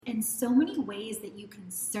and so many ways that you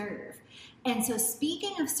can serve. And so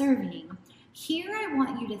speaking of serving, here I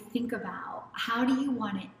want you to think about, how do you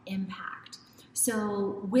want to impact?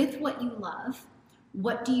 So with what you love,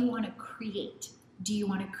 what do you want to create? Do you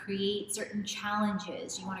want to create certain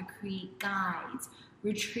challenges? Do you want to create guides,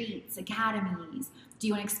 retreats, academies? Do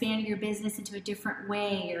you want to expand your business into a different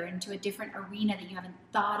way or into a different arena that you haven't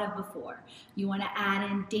thought of before? You want to add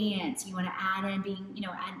in dance. You want to add in being,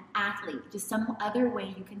 an athlete, just some other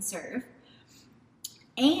way you can serve.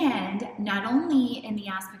 And not only in the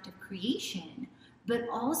aspect of creation, but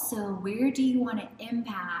also where do you want to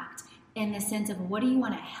impact in the sense of what do you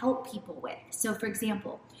want to help people with? So for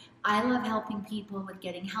example, I love helping people with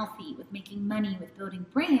getting healthy, with making money, with building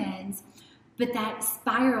brands, but that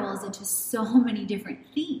spirals into so many different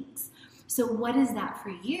things. So what is that for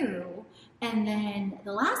you? And then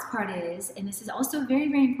the last part is, and this is also very,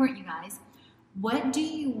 very important, you guys, what do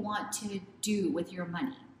you want to do with your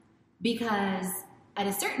money? Because at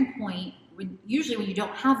a certain point, usually when you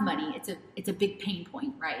don't have money, it's a big pain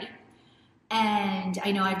point, right? And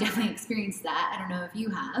I know I've definitely experienced that. I don't know if you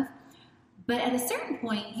have. But at a certain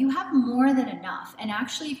point, you have more than enough. And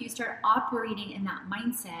actually, if you start operating in that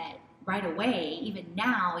mindset right away, even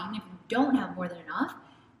now, even if you don't have more than enough,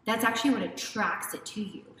 that's actually what attracts it to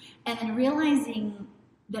you. And then realizing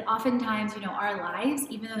that oftentimes, our lives,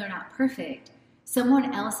 even though they're not perfect,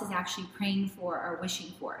 someone else is actually praying for or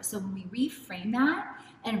wishing for. So when we reframe that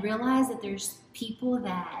and realize that there's people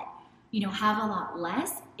that, have a lot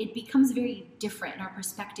less, it becomes very different and our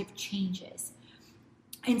perspective changes.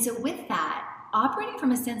 And so with that, operating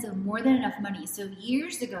from a sense of more than enough money. So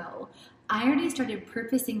years ago, I already started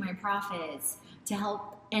purposing my profits to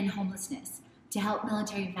help end homelessness, to help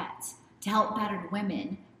military vets, to help battered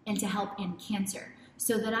women, and to help end cancer.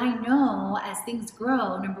 So that I know as things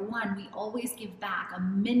grow, number one, we always give back a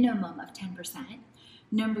minimum of 10%.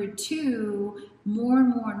 Number two, more and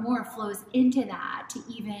more and more flows into that to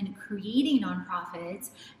even creating nonprofits.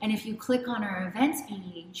 And if you click on our events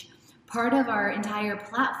page, part of our entire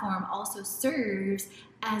platform also serves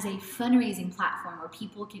as a fundraising platform where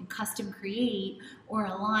people can custom create or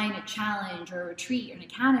align a challenge or a retreat or an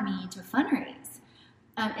academy to fundraise.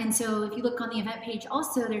 And so if you look on the event page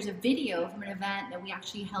also, there's a video from an event that we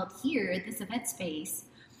actually held here at this event space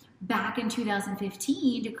back in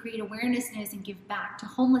 2015 to create awarenessness and give back to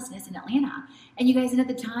homelessness in Atlanta. And you guys, at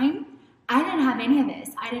the time, I didn't have any of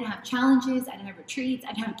this. I didn't have challenges. I didn't have retreats.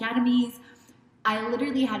 I didn't have academies. I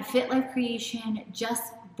literally had Fit Life Creation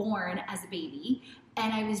just born as a baby,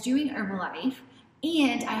 and I was doing Herbalife,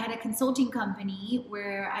 and I had a consulting company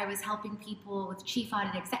where I was helping people with chief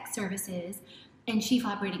audit exec services and chief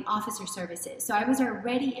operating officer services. So I was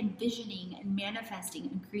already envisioning and manifesting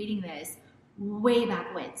and creating this way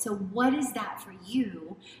back when. So what is that for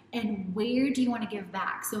you, and where do you want to give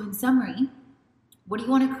back? So in summary, what do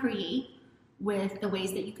you want to create with the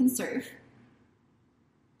ways that you can serve?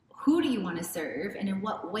 Who do you want to serve, and in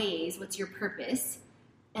what ways? What's your purpose?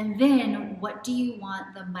 And then what do you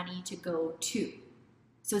want the money to go to?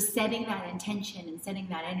 So setting that intention and setting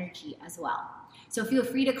that energy as well. So feel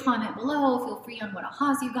free to comment below. Feel free on what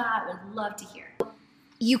ahas you got. Would love to hear.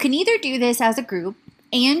 You can either do this as a group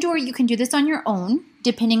or you can do this on your own,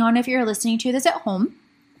 depending on if you're listening to this at home.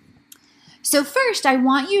 So first, I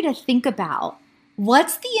want you to think about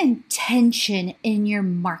what's the intention in your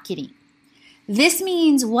marketing. This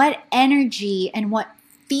means what energy and what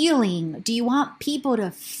feeling do you want people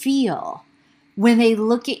to feel when they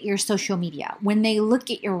look at your social media, when they look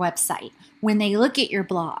at your website, when they look at your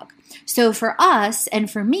blog. So for us and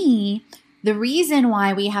for me, the reason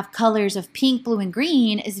why we have colors of pink, blue, and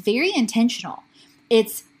green is very intentional.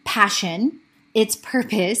 It's passion, it's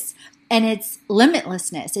purpose, and it's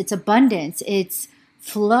limitlessness, it's abundance, it's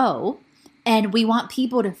flow, and we want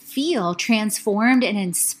people to feel transformed and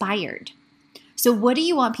inspired. So what do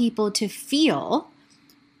you want people to feel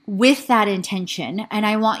with that intention? And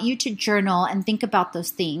I want you to journal and think about those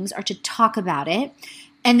things or to talk about it.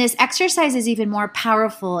 And this exercise is even more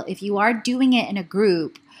powerful if you are doing it in a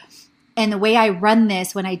group. And the way I run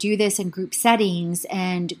this when I do this in group settings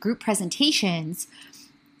and group presentations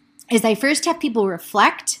is I first have people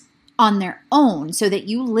reflect on their own so that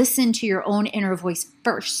you listen to your own inner voice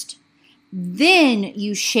first. Then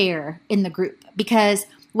you share in the group, because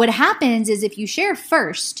what happens is if you share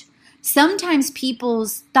first, sometimes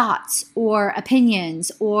people's thoughts or opinions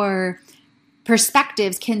or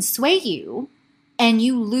perspectives can sway you and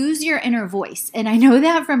you lose your inner voice. And I know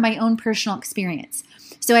that from my own personal experience.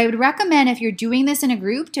 So I would recommend, if you're doing this in a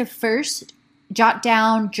group, to first jot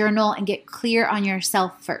down, journal, and get clear on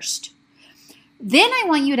yourself first. Then I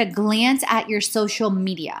want you to glance at your social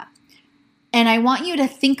media. And I want you to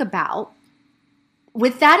think about,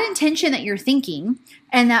 with that intention that you're thinking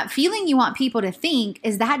and that feeling you want people to think,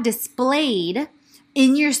 is that displayed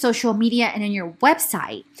in your social media and in your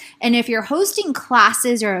website? And if you're hosting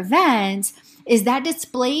classes or events, is that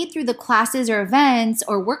displayed through the classes or events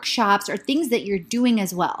or workshops or things that you're doing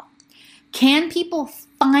as well? Can people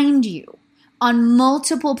find you on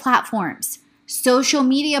multiple platforms, social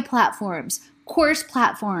media platforms, course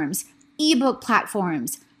platforms, ebook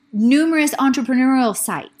platforms, numerous entrepreneurial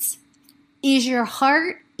sites? Is your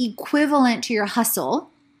heart equivalent to your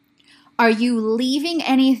hustle? Are you leaving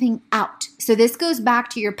anything out? So this goes back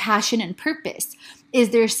to your passion and purpose.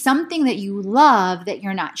 Is there something that you love that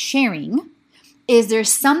you're not sharing? Is there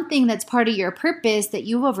something that's part of your purpose that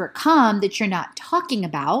you've overcome that you're not talking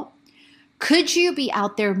about? Could you be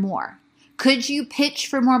out there more? Could you pitch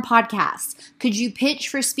for more podcasts? Could you pitch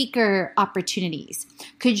for speaker opportunities?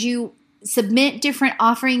 Could you submit different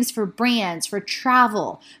offerings for brands, for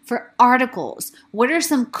travel, for articles? What are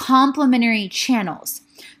some complementary channels?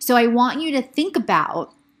 So I want you to think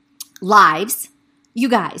about lives. You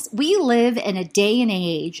guys, we live in a day and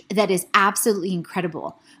age that is absolutely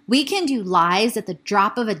incredible. We can do lives at the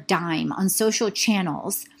drop of a dime on social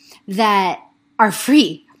channels that are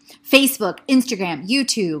free. Facebook, Instagram,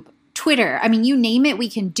 YouTube, Twitter. I mean, you name it, we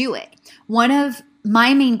can do it. One of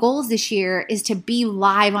my main goals this year is to be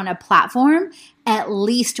live on a platform at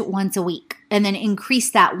least once a week, and then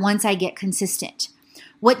increase that once I get consistent.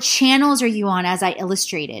 What channels are you on, as I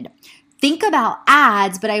illustrated? Think about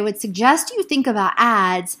ads, but I would suggest you think about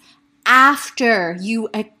ads after you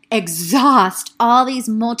exhaust all these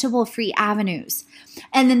multiple free avenues.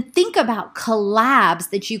 And then think about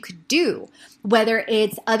collabs that you could do, whether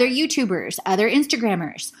it's other YouTubers, other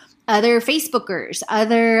Instagrammers, other Facebookers,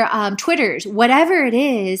 other Twitters, whatever it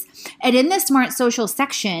is. And in the Smart Social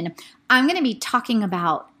section, I'm going to be talking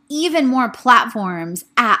about even more platforms,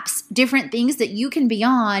 apps, different things that you can be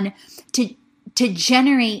on to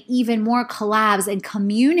generate even more collabs and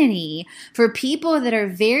community for people that are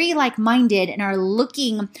very like-minded and are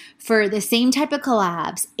looking for the same type of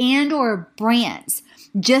collabs and or brands.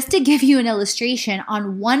 Just to give you an illustration,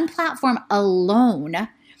 on one platform alone,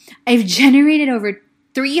 I've generated over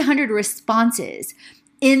 300 responses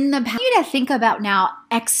in the past. I want you to think about now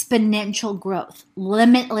exponential growth,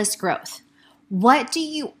 limitless growth. What do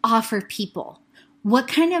you offer people? What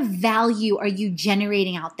kind of value are you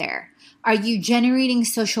generating out there? Are you generating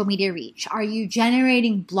social media reach? Are you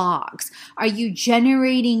generating blogs? Are you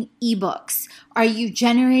generating ebooks? Are you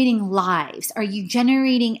generating lives? Are you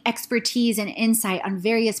generating expertise and insight on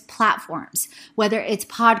various platforms, whether it's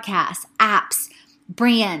podcasts, apps,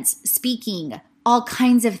 brands, speaking, all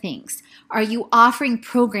kinds of things? Are you offering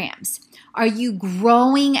programs? Are you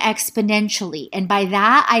growing exponentially? And by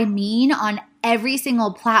that, I mean on every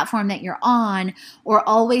single platform that you're on, or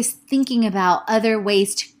always thinking about other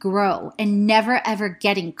ways to grow and never ever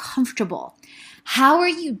getting comfortable. How are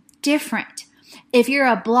you different? If you're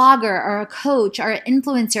a blogger or a coach or an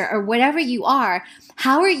influencer or whatever you are,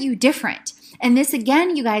 how are you different? And this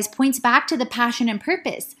again, you guys, points back to the passion and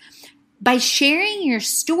purpose. By sharing your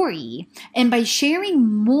story and by sharing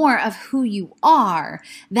more of who you are,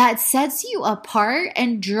 that sets you apart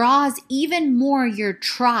and draws even more your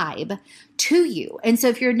tribe to you. And so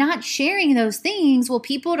if you're not sharing those things, well,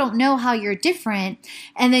 people don't know how you're different.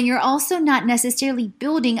 And then you're also not necessarily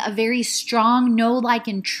building a very strong know, like,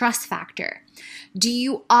 and trust factor. Do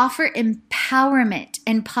you offer empowerment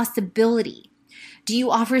and possibility? Do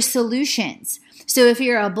you offer solutions? So if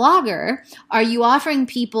you're a blogger, are you offering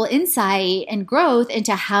people insight and growth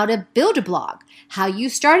into how to build a blog, how you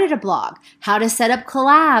started a blog, how to set up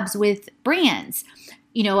collabs with brands?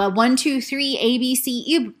 You know, a 1, 2, 3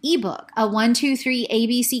 ABC ebook, a 1, 2, 3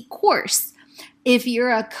 ABC course. If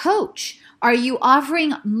you're a coach, are you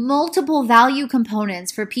offering multiple value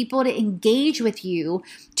components for people to engage with you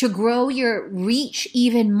to grow your reach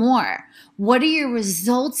even more? What do your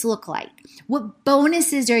results look like? What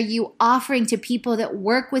bonuses are you offering to people that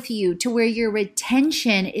work with you to where your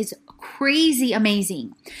retention is crazy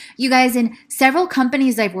amazing? You guys, in several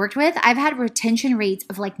companies I've worked with, I've had retention rates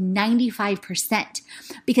of like 95%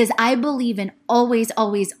 because I believe in always,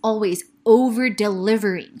 always, always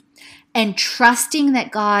over-delivering and trusting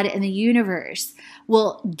that God and the universe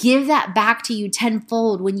will give that back to you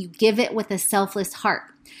tenfold when you give it with a selfless heart.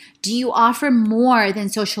 Do you offer more than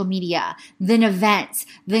social media, than events,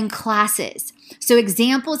 than classes? So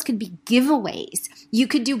examples could be giveaways. You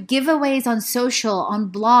could do giveaways on social,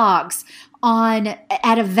 on blogs,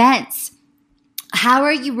 at events. How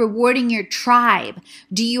are you rewarding your tribe?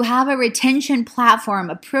 Do you have a retention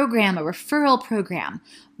platform, a program, a referral program?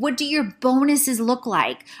 What do your bonuses look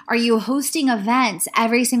like? Are you hosting events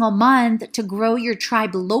every single month to grow your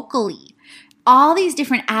tribe locally? All these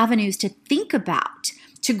different avenues to think about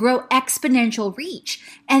to grow exponential reach.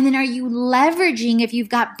 And then are you leveraging, if you've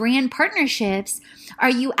got brand partnerships,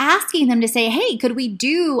 are you asking them to say, hey, could we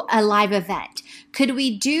do a live event? Could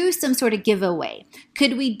we do some sort of giveaway?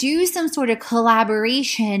 Could we do some sort of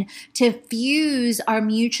collaboration to fuse our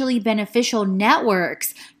mutually beneficial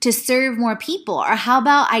networks to serve more people? Or how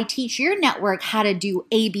about I teach your network how to do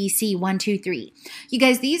ABC 1, 2, 3? You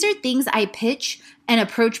guys, these are things I pitch and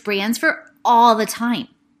approach brands for all the time.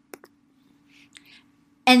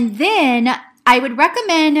 And then I would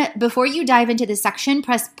recommend, before you dive into this section,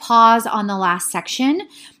 press pause on the last section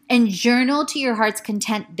and journal to your heart's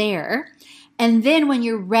content there. And then when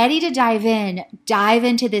you're ready to dive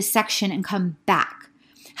into this section and come back.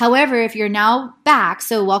 However, if you're now back,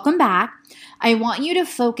 so welcome back, I want you to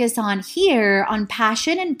focus on here on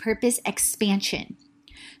passion and purpose expansion.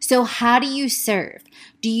 So how do you serve?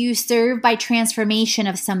 Do you serve by transformation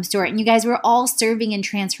of some sort? And you guys, we're all serving in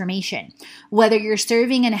transformation. Whether you're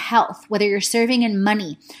serving in health, whether you're serving in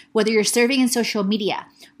money, whether you're serving in social media,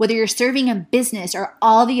 whether you're serving in business or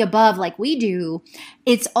all the above like we do,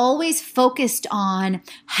 it's always focused on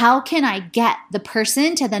how can I get the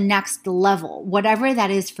person to the next level, whatever that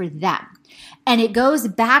is for them. And it goes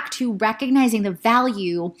back to recognizing the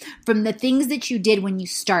value from the things that you did when you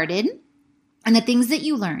started and the things that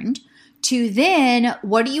you learned, to then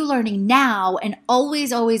what are you learning now, and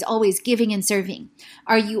always, always, always giving and serving.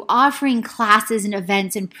 Are you offering classes and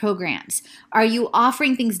events and programs? Are you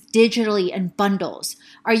offering things digitally and bundles?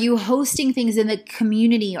 Are you hosting things in the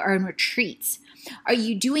community or in retreats? Are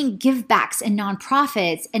you doing givebacks and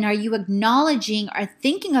nonprofits? And are you acknowledging or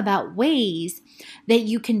thinking about ways that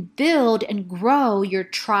you can build and grow your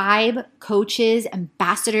tribe, coaches,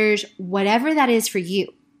 ambassadors, whatever that is for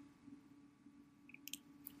you?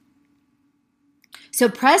 So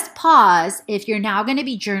press pause if you're now going to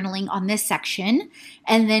be journaling on this section,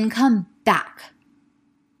 and then come back.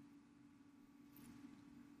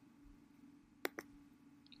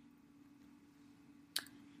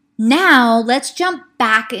 Now let's jump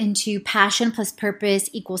back into passion plus purpose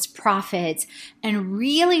equals profits and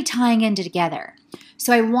really tying into together.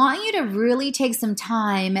 So I want you to really take some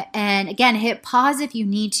time and again, hit pause if you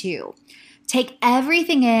need to. Take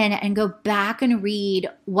everything in and go back and read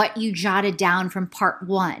what you jotted down from part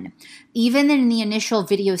 1, even in the initial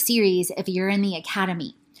video series if you're in the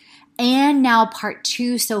academy. And now part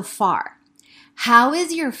 2 so far. How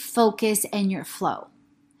is your focus and your flow?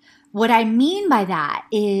 What I mean by that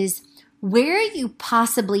is, where are you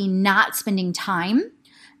possibly not spending time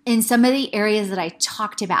in some of the areas that I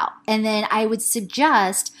talked about? And then I would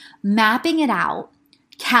suggest mapping it out,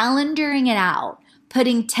 calendaring it out,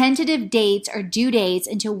 putting tentative dates or due dates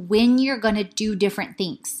into when you're going to do different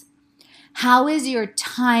things. How is your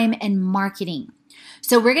time and marketing?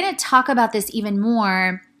 So we're going to talk about this even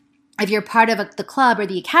more if you're part of the club or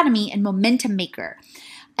the academy and Momentum Maker.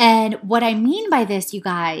 And what I mean by this, you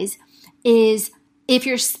guys, is if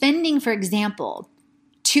you're spending, for example,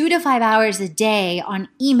 2 to 5 hours a day on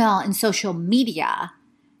email and social media,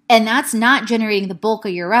 and that's not generating the bulk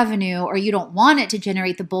of your revenue, or you don't want it to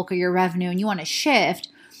generate the bulk of your revenue and you want to shift,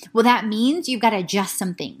 well, that means you've got to adjust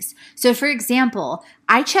some things. So for example,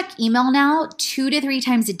 I check email now 2 to 3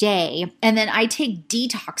 times a day, and then I take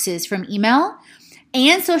detoxes from email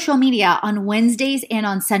and social media on Wednesdays and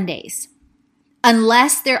on Sundays,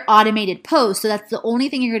 unless they're automated posts. So that's the only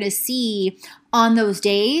thing you're going to see on those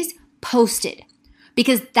days posted,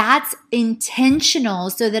 because that's intentional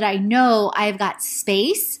so that I know I've got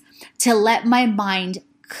space to let my mind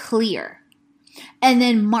clear. And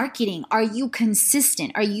then marketing. Are you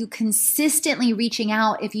consistent? Are you consistently reaching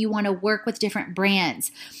out if you want to work with different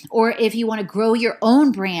brands, or if you want to grow your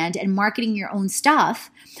own brand and marketing your own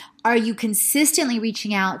stuff? Are you consistently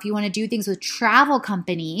reaching out if you want to do things with travel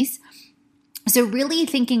companies? So really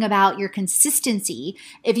thinking about your consistency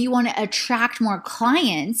if you want to attract more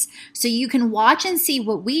clients, so you can watch and see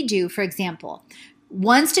what we do. For example,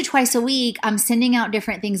 once to twice a week, I'm sending out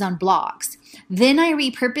different things on blogs. Then I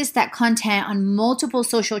repurpose that content on multiple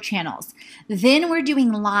social channels. Then we're doing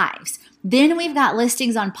lives. Then we've got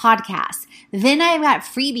listings on podcasts. Then I've got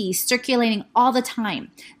freebies circulating all the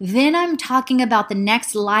time. Then I'm talking about the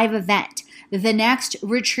next live event, the next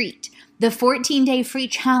retreat, the 14-day free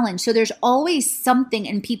challenge. So there's always something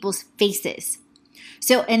in people's faces.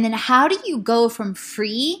 So, and then how do you go from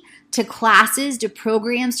free to classes, to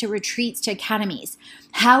programs, to retreats, to academies?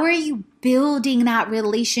 How are you building that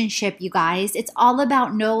relationship, you guys? It's all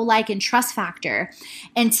about know, like, and trust factor.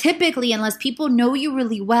 And typically, unless people know you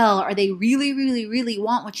really well or they really, really, really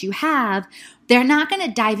want what you have, they're not going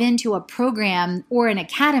to dive into a program or an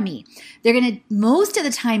academy. They're going to most of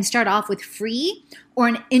the time start off with free or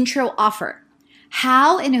an intro offer.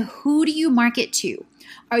 How and who do you market to?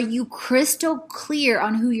 Are you crystal clear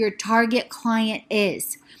on who your target client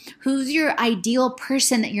is? Who's your ideal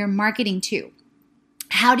person that you're marketing to?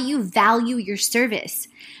 How do you value your service?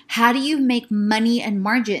 How do you make money and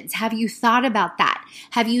margins? Have you thought about that?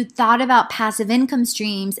 Have you thought about passive income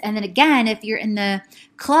streams? And then again, if you're in the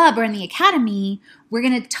club or in the academy, we're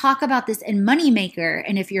going to talk about this in Moneymaker.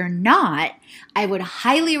 And if you're not, I would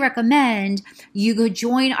highly recommend you go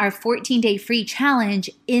join our 14-day free challenge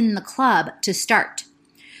in the club to start.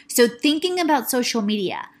 So thinking about social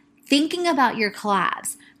media, thinking about your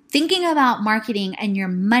collabs, thinking about marketing and your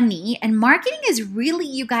money. And marketing is really,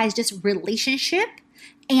 you guys, just relationship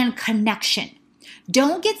and connection.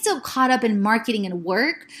 Don't get so caught up in marketing and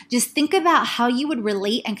work. Just think about how you would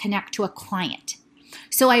relate and connect to a client.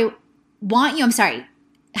 So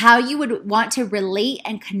how you would want to relate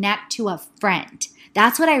and connect to a friend.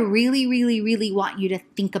 That's what I really, really, really want you to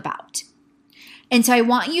think about. And so I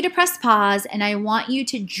want you to press pause and I want you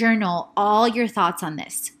to journal all your thoughts on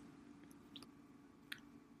this.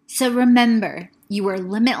 So remember, you are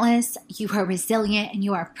limitless, you are resilient, and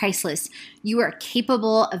you are priceless. You are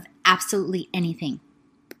capable of absolutely anything.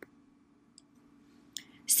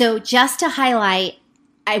 So just to highlight,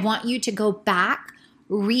 I want you to go back,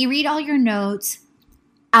 reread all your notes,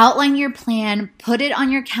 outline your plan, put it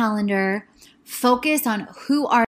on your calendar, focus on who are